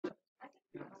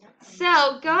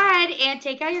So go ahead and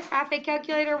take out your graphic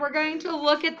calculator. We're going to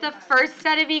look at the first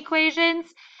set of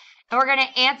equations, and we're going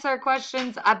to answer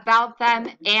questions about them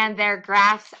and their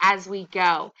graphs as we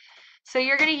go. So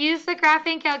you're going to use the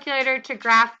graphing calculator to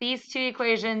graph these two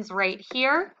equations right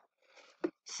here.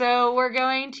 So we're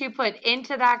going to put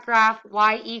into that graph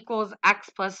y equals x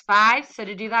plus 5. So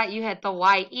to do that, you hit the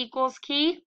y equals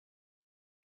key.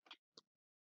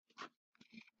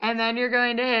 And then you're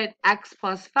going to hit x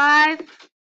plus 5.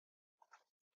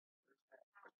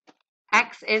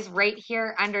 X is right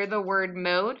here under the word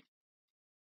mode.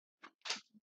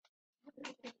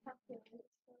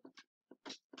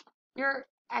 Your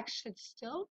x should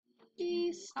still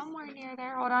be somewhere near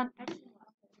there. Hold on.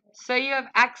 So you have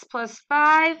x plus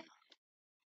 5.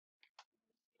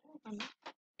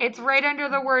 It's right under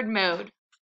the word mode.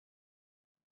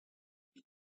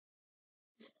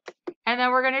 And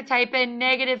then we're going to type in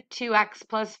negative 2x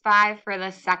plus 5 for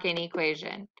the second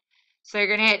equation. So you're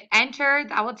going to hit enter.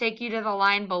 That will take you to the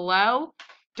line below.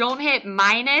 Don't hit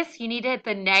minus. You need to hit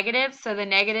the negative. So the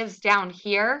negative's down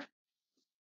here.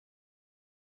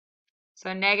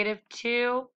 So negative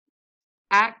 2x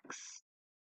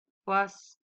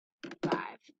plus 5.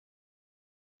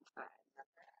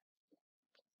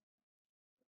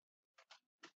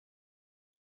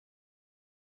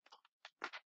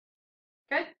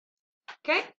 Good.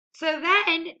 Okay. So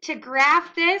then to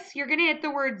graph this, you're going to hit the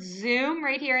word zoom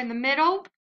right here in the middle.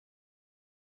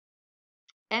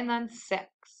 And then 6.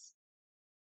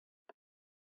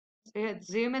 So you hit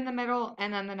zoom in the middle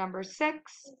and then the number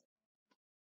 6.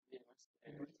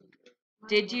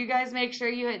 Did you guys make sure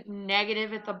you hit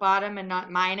negative at the bottom and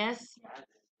not minus?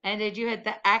 And did you hit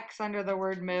the X under the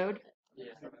word mode?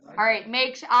 All right,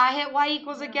 make sure I hit y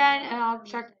equals again, and I'll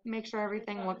check, make sure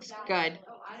everything looks good.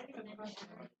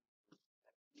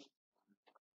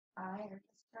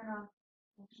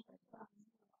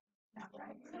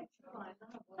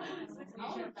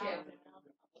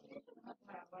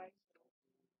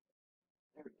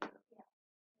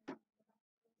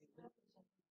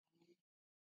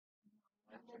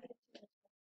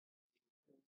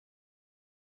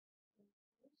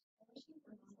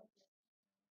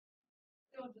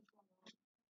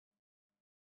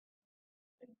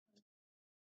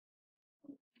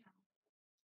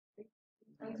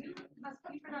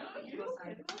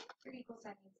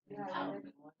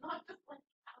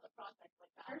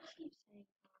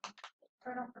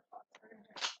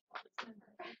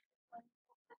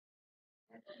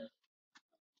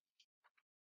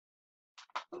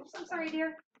 Oops, I'm sorry,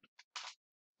 dear.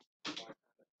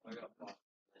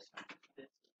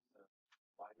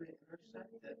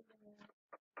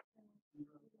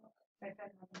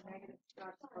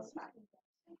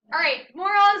 All right,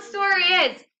 moral of the story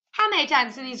is, how many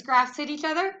times do these graphs hit each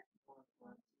other?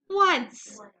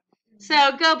 Once.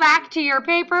 So go back to your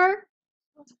paper.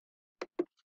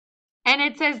 And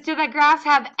it says, do the graphs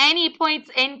have any points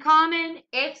in common?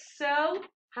 If so,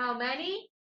 how many?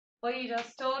 Well, you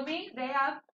just told me they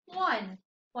have 1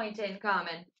 point in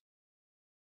common.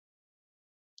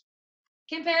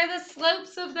 Compare the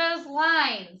slopes of those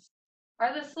lines.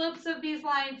 Are the slopes of these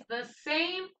lines the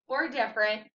same or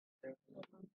different?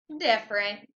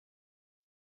 Different.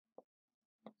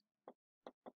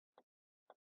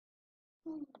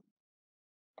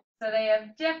 So they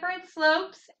have different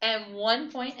slopes and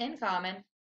 1 point in common.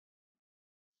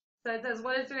 So it says,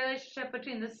 what is the relationship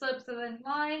between the slopes of the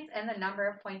lines and the number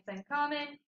of points in common?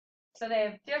 So they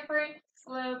have different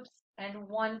slopes and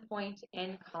 1 point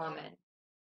in common.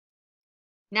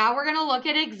 Now we're going to look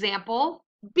at example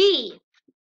B.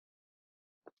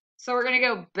 So we're going to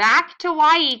go back to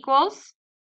y equals,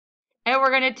 and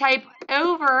we're going to type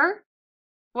over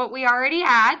what we already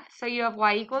had. So you have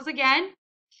y equals again.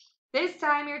 This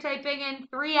time you're typing in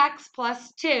 3x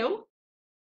plus 2.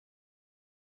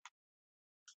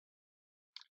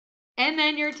 And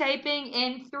then you're typing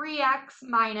in 3x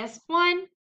minus 1.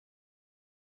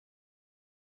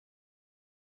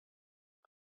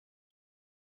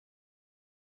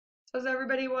 So does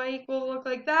everybody y equal look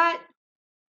like that?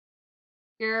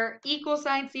 Your equal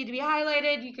signs need to be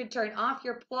highlighted. You could turn off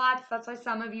your plots. That's why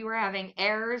some of you are having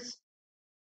errors.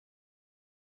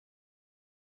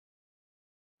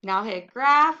 Now hit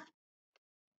graph.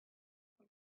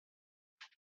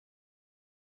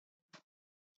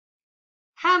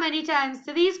 How many times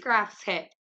do these graphs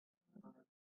hit?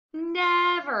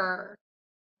 Never.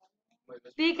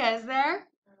 Because they're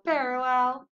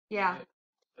parallel. Yeah.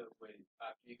 So wait,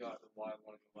 after you got the y1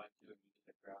 and y2, you did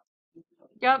the graph.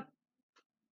 Yep.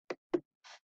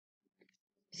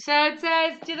 So it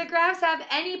says, do the graphs have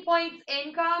any points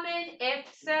in common? If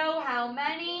so, how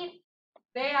many?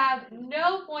 They have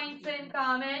no points in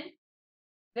common.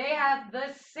 They have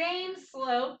the same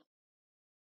slope.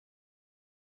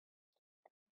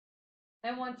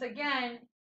 And once again,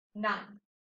 none.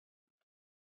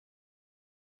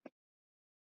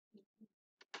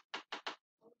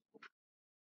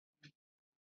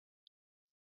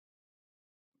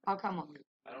 I'll come look.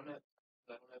 I don't have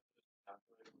this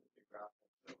calculator with the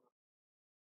graph.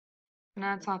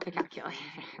 No, it's not the calculator.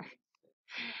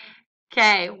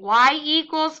 Okay, y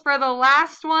equals for the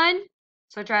last one.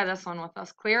 So try this one with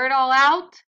us. Clear it all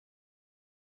out.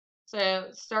 So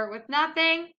start with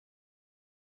nothing.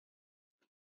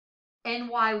 In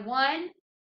y1,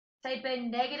 type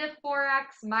in negative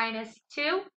 4x minus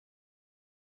 2.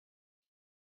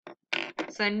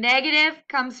 So negative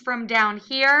comes from down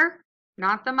here,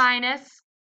 not the minus.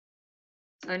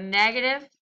 So negative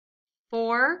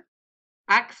 4x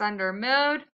under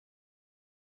mode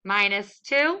minus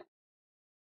 2.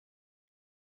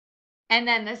 And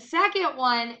then the second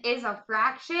one is a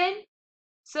fraction.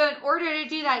 So in order to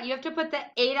do that, you have to put the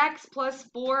 8x plus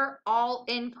 4 all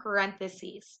in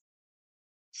parentheses.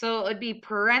 So it would be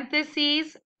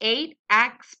parentheses 8x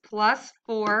plus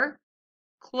 4,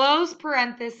 close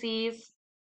parentheses.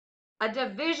 A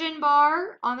division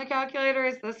bar on the calculator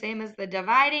is the same as the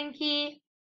dividing key.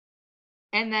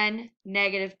 And then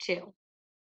negative 2.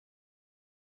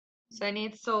 So it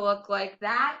needs to look like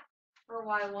that for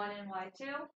y1 and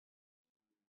y2.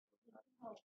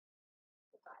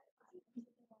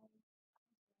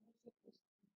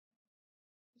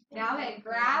 Now hit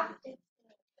graph.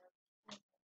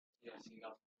 Yes, you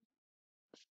got.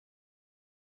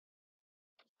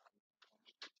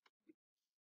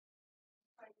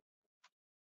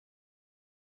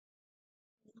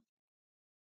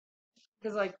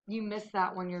 Because like you missed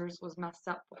that when yours was messed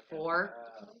up before.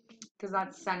 Because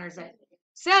that centers it.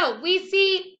 So we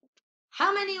see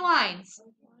how many lines?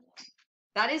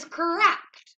 That is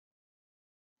correct.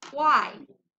 Why?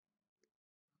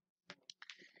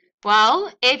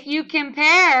 Well, if you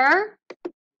compare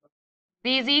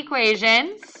these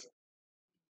equations,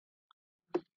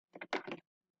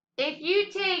 if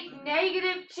you take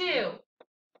negative 2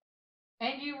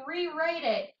 and you rewrite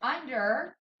it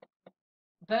under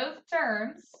both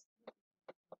terms,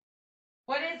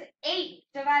 what is 8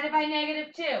 divided by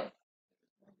negative 2?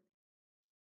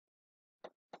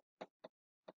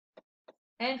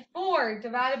 And 4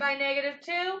 divided by negative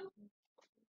 2?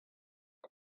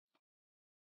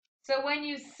 So when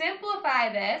you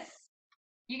simplify this,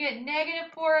 you get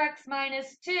negative 4x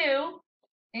minus 2,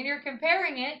 and you're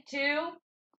comparing it to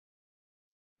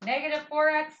negative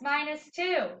 4x minus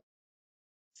 2.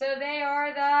 So they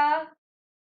are the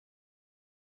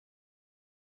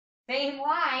same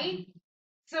line.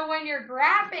 So when you're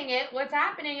graphing it, what's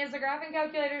happening is the graphing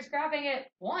calculator is graphing it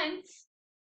once,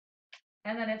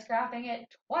 and then it's graphing it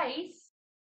twice,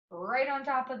 right on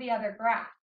top of the other graph.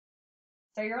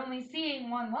 So you're only seeing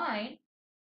one line,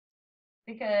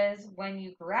 because when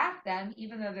you graph them,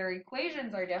 even though their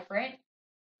equations are different,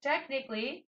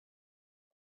 technically,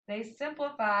 they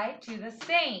simplify to the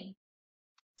same.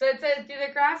 So it says, do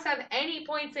the graphs have any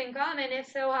points in common? If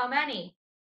so, how many?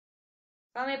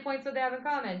 How many points would they have in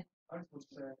common? I'm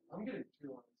getting 2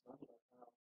 lines.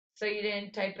 So you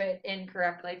didn't type it in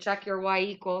correctly. Check your y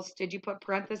equals. Did you put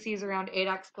parentheses around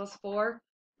 8x plus 4?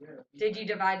 Yeah. Did you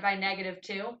divide by negative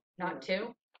 2, not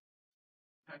 2?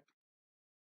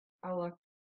 I'll look.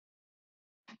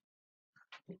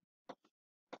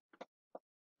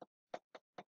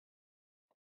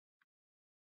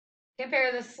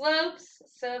 Compare the slopes.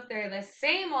 So if they're the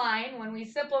same line, when we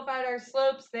simplified our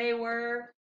slopes, they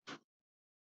were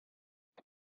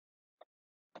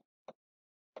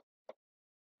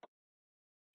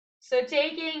so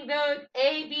taking the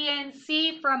A, B, and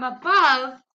C from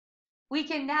above, we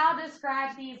can now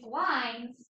describe these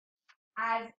lines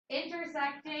as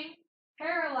intersecting,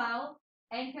 parallel,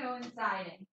 and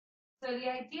coinciding. So the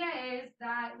idea is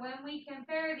that when we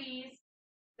compare these,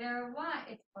 their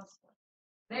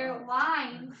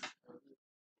lines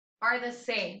are the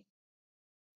same.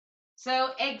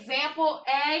 So example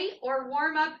A or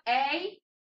warm-up A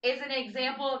is an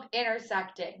example of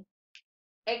intersecting.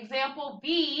 Example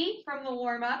B from the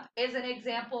warm-up is an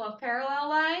example of parallel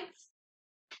lines.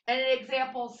 And an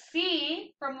example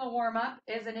C from the warm-up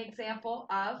is an example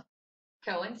of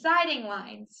coinciding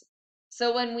lines.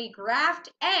 So when we graphed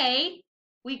A,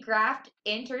 we graphed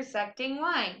intersecting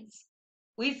lines.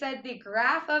 We said the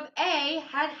graph of A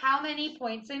had how many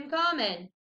points in common?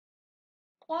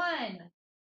 1.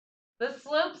 The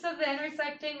slopes of the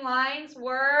intersecting lines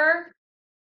were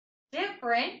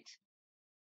different,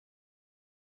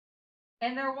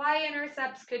 And their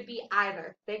y-intercepts could be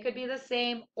either. They could be the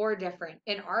same or different.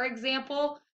 In our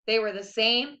example, they were the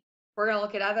same. We're going to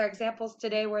look at other examples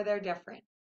today where they're different.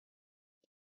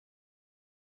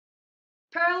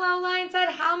 Parallel lines had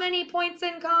how many points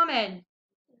in common?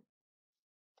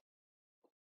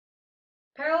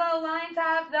 Parallel lines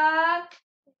have the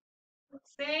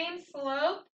same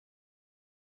slope,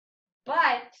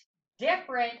 but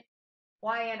different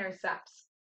y-intercepts.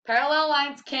 Parallel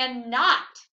lines cannot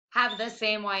have the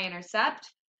same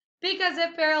y-intercept because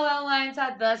if parallel lines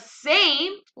had the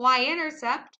same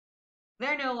y-intercept,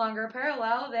 they're no longer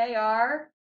parallel, they are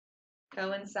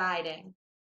coinciding.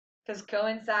 Because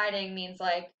coinciding means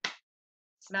like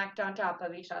smacked on top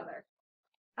of each other.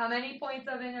 How many points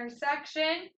of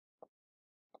intersection?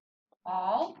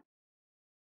 All.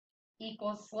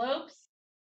 Equal slopes?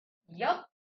 Yup.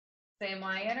 Same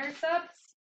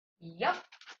y-intercepts? Yup.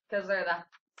 Because they're the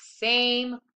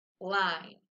same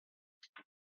line.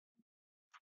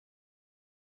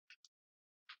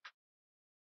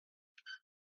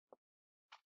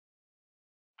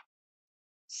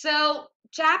 So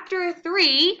chapter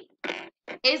 3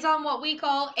 is on what we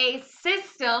call a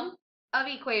system of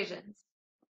equations.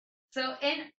 So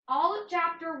in all of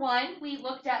chapter 1, we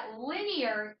looked at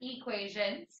linear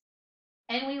equations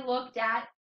and we looked at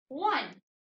one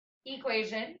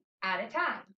equation at a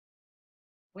time.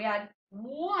 We had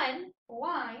one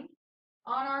line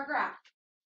on our graph.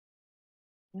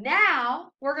 Now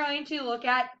we're going to look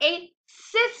at a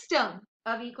system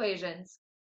of equations,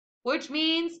 which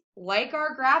means, like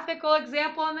our graphical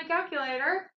example in the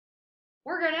calculator,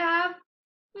 we're going to have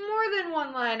more than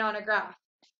one line on a graph.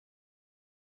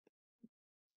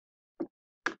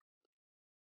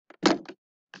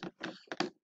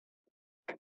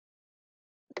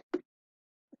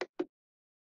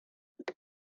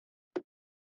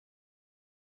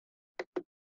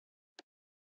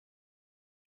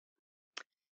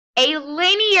 A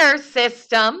linear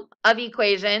system of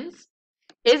equations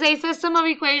is a system of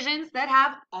equations that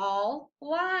have all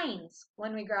lines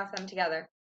when we graph them together.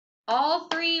 All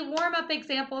 3 warm-up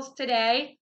examples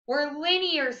today were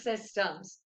linear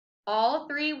systems. All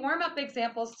 3 warm-up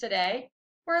examples today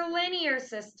were linear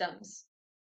systems.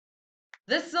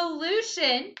 The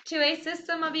solution to a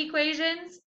system of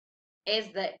equations is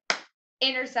the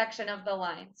intersection of the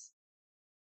lines.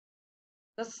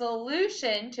 The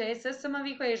solution to a system of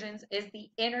equations is the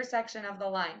intersection of the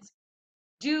lines.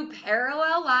 Do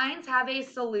parallel lines have a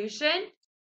solution?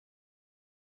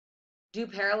 Do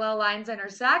parallel lines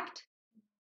intersect?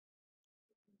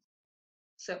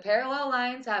 So parallel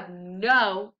lines have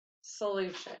no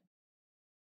solution.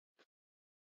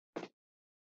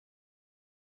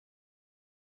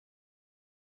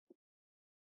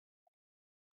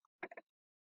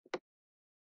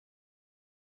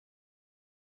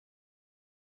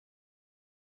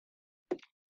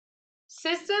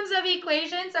 Systems of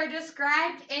equations are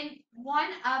described in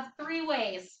one of 3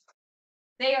 ways.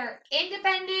 They are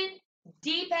independent,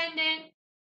 dependent,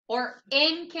 or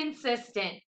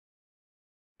inconsistent.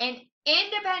 An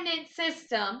independent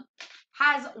system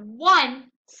has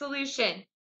one solution.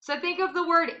 So think of the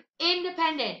word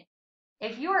independent.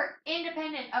 If you're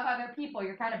independent of other people,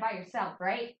 you're kind of by yourself,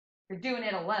 right? You're doing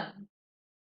it alone.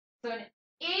 So an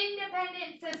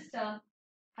independent system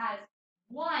has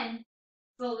one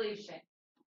solution.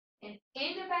 An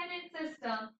independent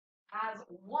system has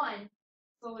one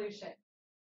solution.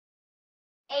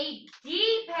 A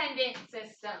dependent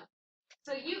system.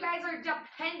 So you guys are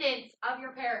dependents of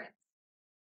your parents.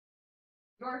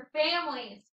 Your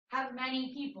families have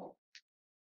many people.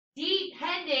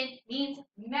 Dependent means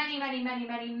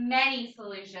many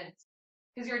solutions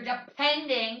because you're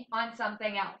depending on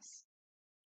something else.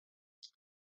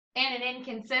 And an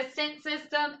inconsistent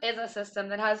system is a system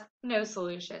that has no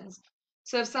solutions.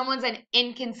 So if someone's an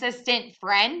inconsistent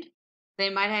friend,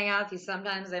 they might hang out with you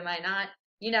sometimes, they might not.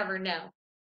 You never know.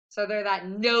 So they're that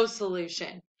no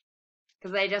solution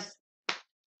because they just,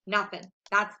 nothing.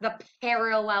 That's the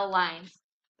parallel lines.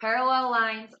 Parallel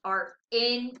lines are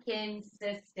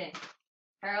inconsistent.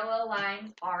 Parallel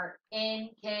lines are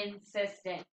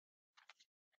inconsistent.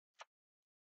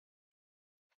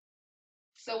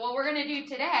 So what we're going to do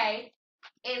today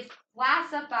is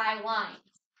classify lines.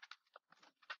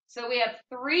 So we have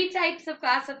 3 types of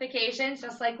classifications,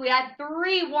 just like we had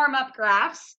 3 warm-up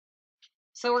graphs.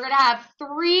 So we're going to have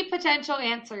 3 potential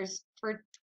answers for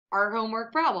our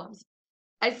homework problems.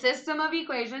 A system of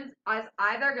equations is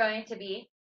either going to be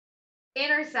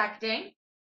intersecting,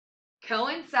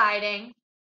 coinciding,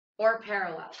 or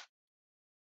parallel.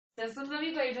 Systems of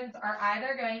equations are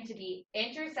either going to be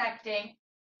intersecting,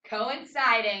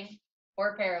 coinciding,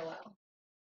 or parallel.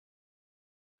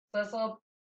 So this little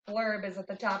blurb is at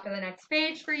the top of the next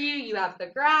page for you. You have the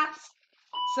graphs.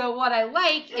 So what I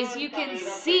like is you can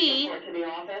see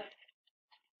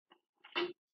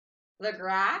the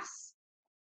graphs.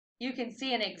 You can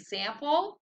see an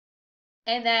example.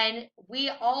 And then we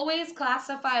always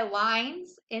classify lines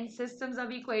in systems of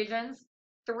equations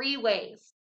 3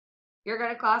 ways. You're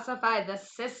going to classify the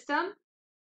system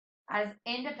as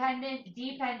independent,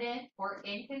 dependent, or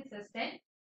inconsistent.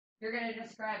 You're going to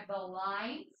describe the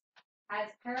lines as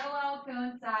parallel,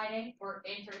 coinciding, or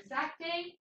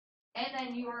intersecting. And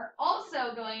then you are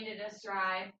also going to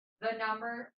describe the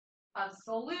number of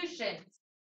solutions,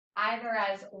 either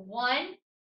as 1,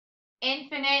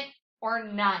 infinite, or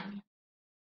none.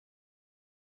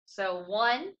 So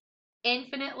 1,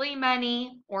 infinitely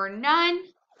many, or none.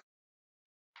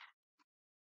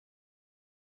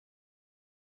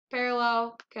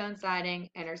 Parallel, coinciding,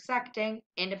 intersecting,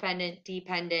 independent,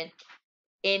 dependent,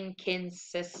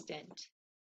 inconsistent.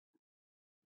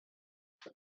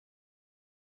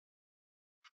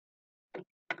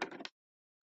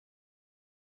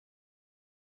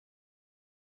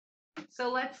 So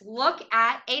let's look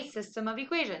at a system of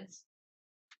equations.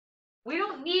 We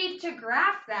don't need to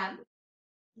graph them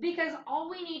because all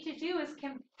we need to do is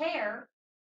compare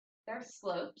their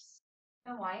slopes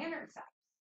and y-intercepts.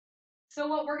 So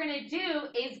what we're going to do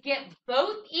is get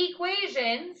both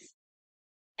equations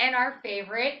in our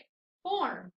favorite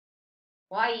form.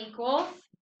 Y equals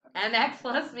mx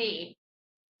plus b.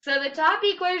 So the top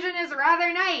equation is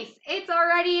rather nice. It's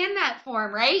already in that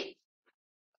form, right?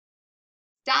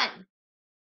 Done.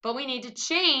 But we need to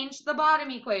change the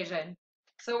bottom equation.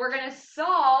 So we're going to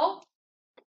solve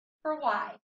for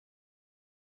y.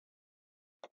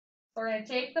 We're going to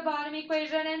take the bottom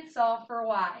equation and solve for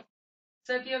y.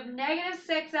 So if you have negative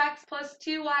 6x plus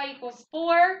 2y equals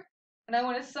 4, and I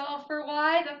want to solve for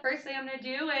y, the first thing I'm going to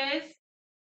do is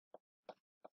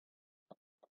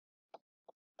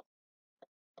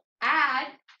add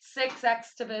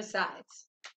 6x to both sides.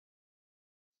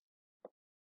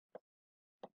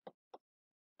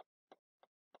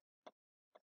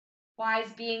 Y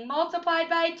is being multiplied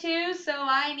by 2, so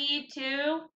I need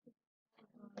to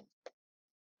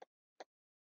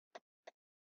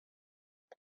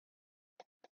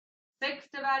Six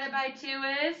divided by 2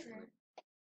 is?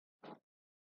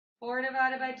 4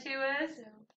 divided by 2 is?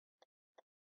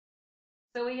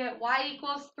 So we get y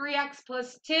equals 3x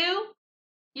plus 2.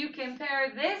 You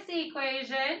compare this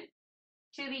equation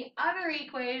to the other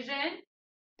equation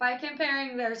by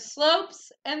comparing their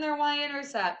slopes and their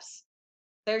y-intercepts.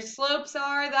 Their slopes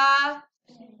are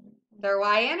their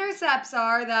y-intercepts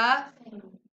are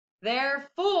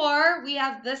therefore, we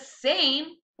have the same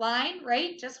line,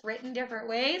 right? Just written different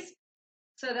ways.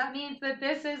 So that means that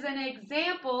this is an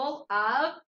example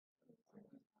of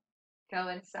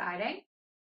coinciding.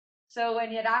 So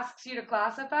when it asks you to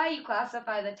classify, you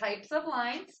classify the types of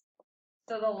lines.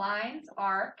 So the lines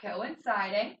are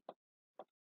coinciding.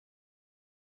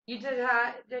 You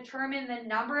determine the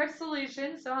number of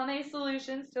solutions. So how many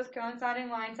solutions does coinciding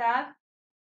lines have?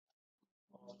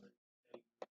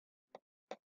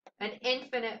 An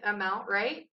infinite amount,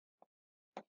 right?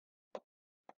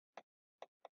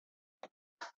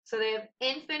 So they have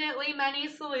infinitely many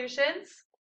solutions.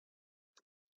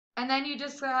 And then you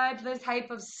describe the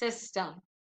type of system.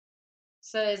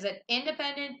 So is it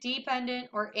independent, dependent,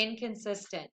 or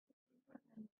inconsistent?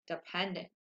 Dependent.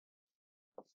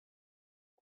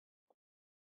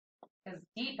 Because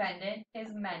dependent is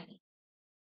many.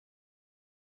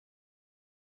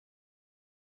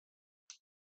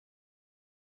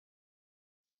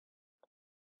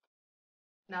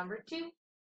 Number 2.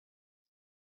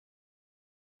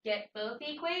 Get both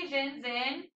equations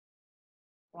in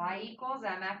y equals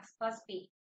mx plus b.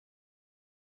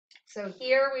 So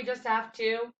here we just have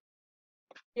to,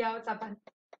 yeah, what's up, hon?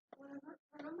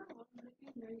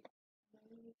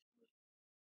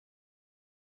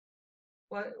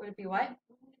 What would it be, what?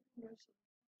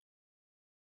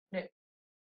 No,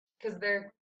 because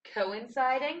they're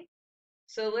coinciding.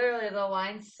 So literally the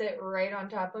lines sit right on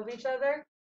top of each other.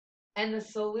 And the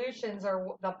solutions are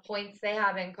the points they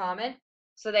have in common.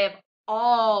 So they have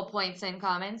all points in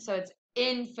common. So it's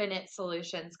infinite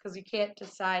solutions because you can't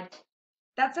decide.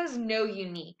 That says no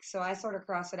unique. So I sort of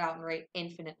cross it out and write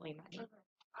infinitely many. Okay.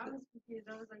 I was confused.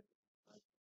 I was like,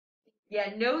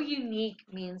 Yeah, no unique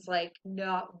means like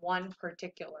not one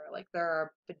particular. Like there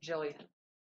are a bajillion.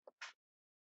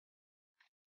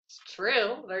 It's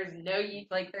true. There's no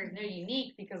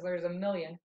unique because there's a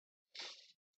million.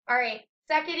 All right.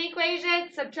 Second equation,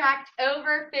 subtract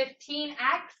over 15x.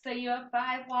 So you have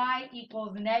 5y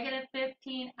equals negative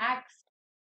 15x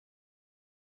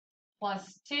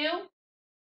plus 2.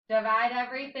 divide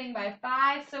everything by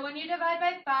 5. So when you divide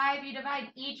by 5, you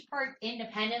divide each part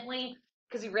independently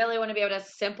because you really want to be able to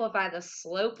simplify the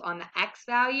slope on the x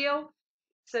value.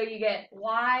 So you get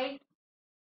y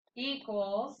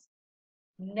equals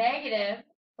negative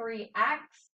 3x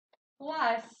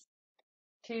plus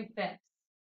 2/5.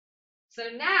 So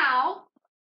now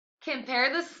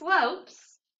compare the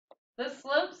slopes. The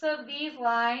slopes of these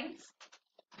lines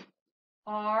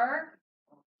are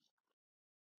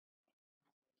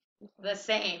the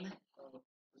same.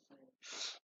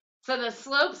 So the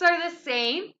slopes are the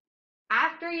same.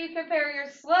 After you compare your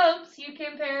slopes, you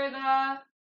compare the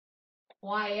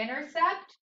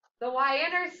y-intercept. The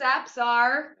y-intercepts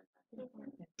are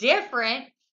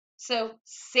different. So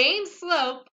same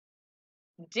slope,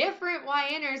 different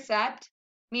y-intercept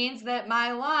means that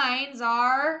my lines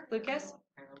are, Lucas?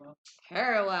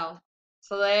 Parallel.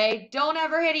 So they don't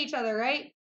ever hit each other,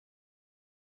 right?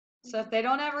 So if they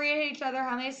don't ever hit each other,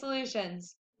 how many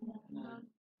solutions?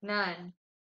 None.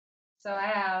 So I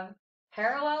have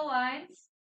parallel lines.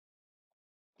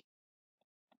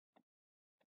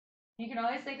 You can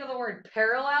always think of the word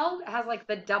parallel. It has like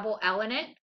the double L in it.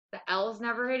 The L's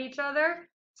never hit each other.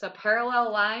 So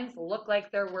parallel lines look like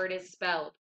their word is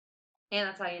spelled. And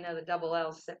that's how you know the double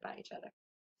L's sit by each other.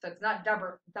 So it's not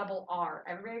double R.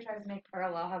 Everybody tries to make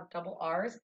parallel have double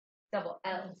R's, double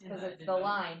L's, because it's the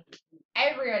line.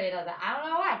 Everybody does it. I don't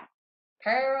know why.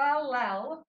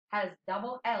 Parallel has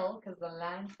double L because the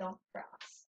lines don't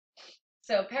cross.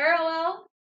 So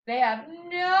parallel, they have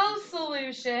no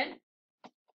solution.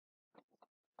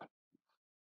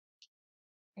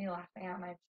 Are you laughing at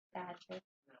my bad joke?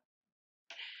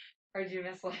 Or did you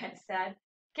miss what I said?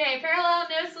 Okay, parallel,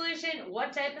 no solution.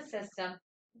 What type of system?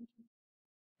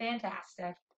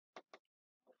 Fantastic.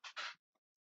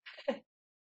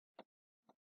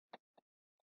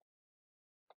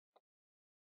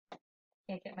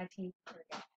 Can't get my teeth. There we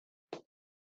go.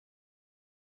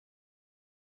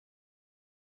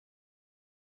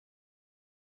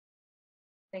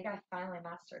 I think I finally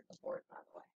mastered the board, by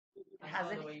the way. I saw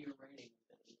the way you were writing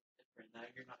is different. Now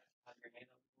you're not have your hand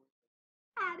on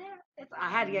the board. I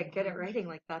had to get good at writing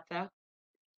like that, though.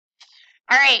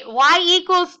 All right, y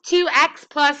equals 2x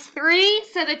plus 3.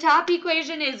 So the top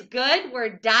equation is good.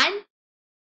 We're done.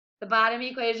 The bottom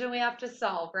equation we have to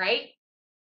solve, right?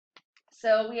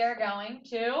 So we are going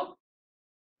to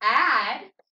add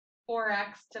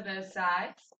 4x to both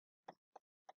sides.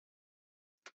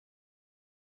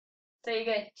 So you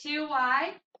get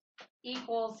 2y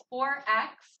equals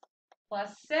 4x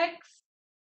plus 6.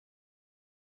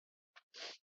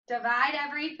 Divide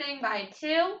everything by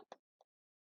 2.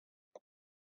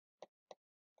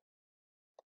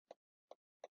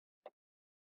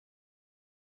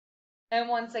 And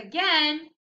once again,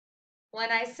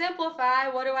 when I simplify,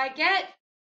 what do I get?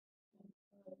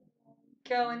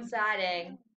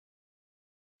 Coinciding.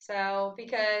 So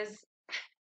because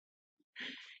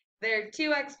they're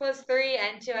 2x plus 3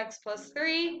 and 2x plus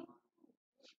 3.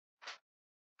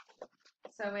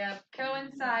 So we have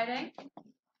coinciding,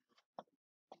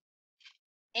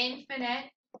 infinite,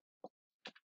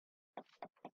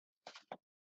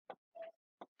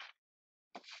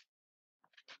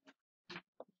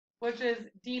 which is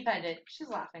dependent. She's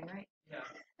laughing, right? Yeah.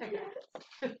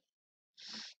 Okay.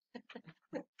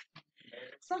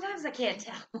 Sometimes I can't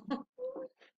tell.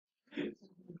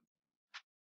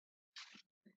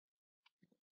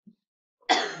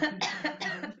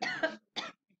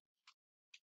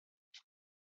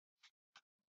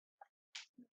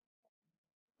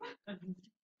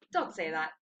 Don't say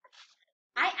that.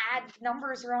 I add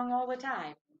numbers wrong all the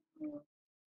time.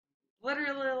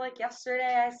 Literally, like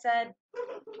yesterday, I said,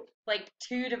 like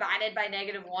 2 divided by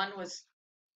 -1 was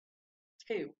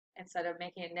 2 instead of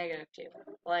making it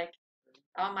 -2. Like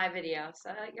on my video,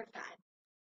 so you're fine.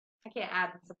 I can't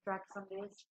add and subtract some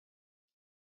days.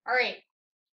 All right.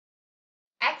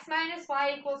 X minus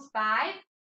y equals 5.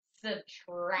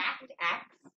 Subtract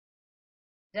x.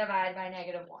 Divide by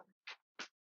 -1.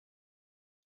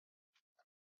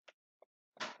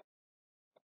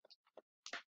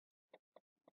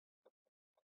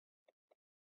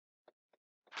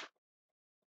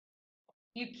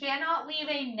 You cannot leave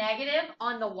a negative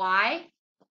on the y,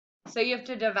 so you have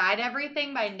to divide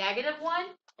everything by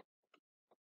 -1.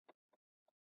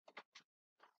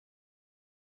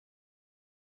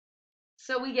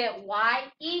 So we get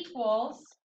y equals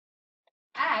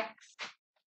x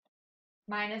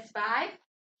minus 5.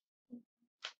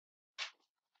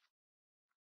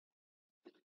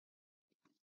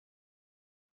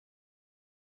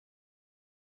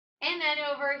 And then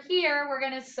over here, we're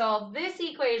going to solve this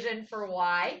equation for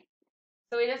y.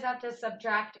 So we just have to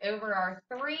subtract over our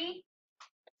 3.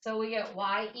 So we get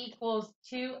y equals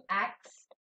 2x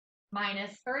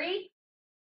minus 3.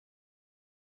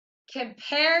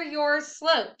 Compare your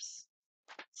slopes.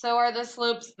 So are the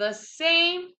slopes the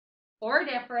same or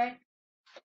different?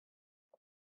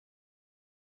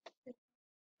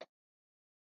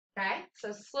 Okay,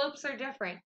 so slopes are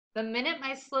different. The minute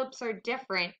my slopes are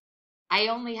different, I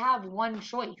only have one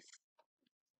choice.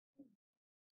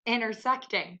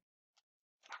 Intersecting.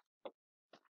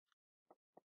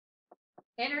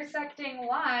 Intersecting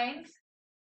lines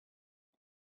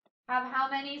have how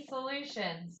many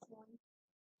solutions?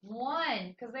 One,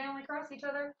 because they only cross each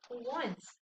other once.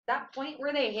 That point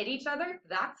where they hit each other,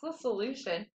 that's the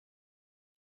solution.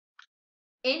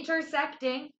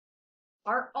 Intersecting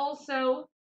are also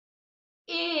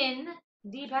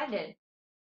independent.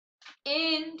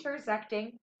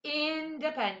 Intersecting,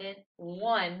 independent,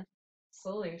 one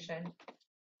solution.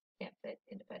 Can't fit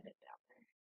independent down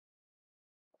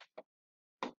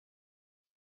there.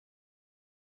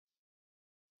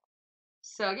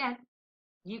 So again,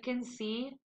 you can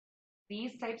see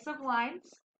these types of lines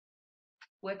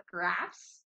with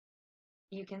graphs.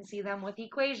 You can see them with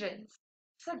equations.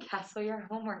 So guess what your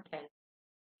homework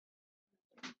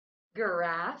is?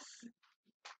 Graphs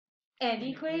and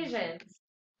equations.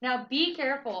 Now be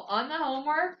careful on the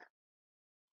homework.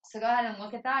 So go ahead and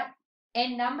look at that.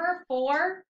 In number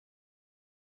 4,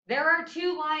 there are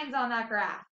 2 lines on that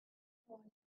graph.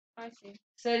 I see.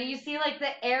 So do you see like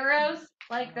the arrows?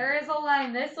 Like there is a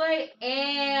line this way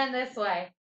and this way.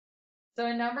 So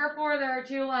in number 4, there are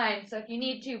 2 lines. So if you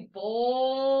need to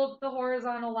bold the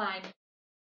horizontal line,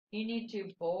 you need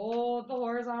to bold the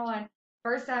horizontal line.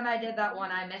 First time I did that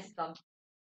one, I missed them.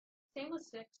 Same with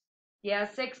 6. Yeah,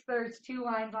 6, there's 2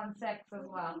 lines on 6 as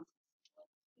well.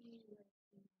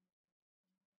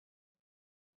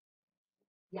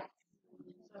 Yes.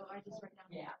 So I just write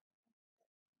down. Yeah.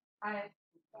 I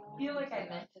feel like I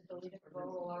meant to delete it for a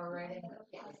little already.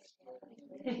 Yes.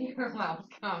 You're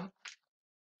welcome.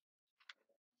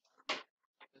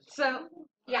 So,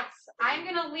 yes, I'm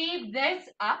going to leave this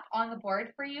up on the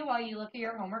board for you while you look at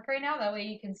your homework right now. That way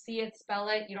you can see it, spell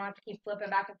it. You don't have to keep flipping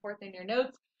back and forth in your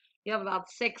notes. You have about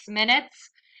 6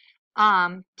 minutes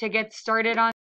to get started on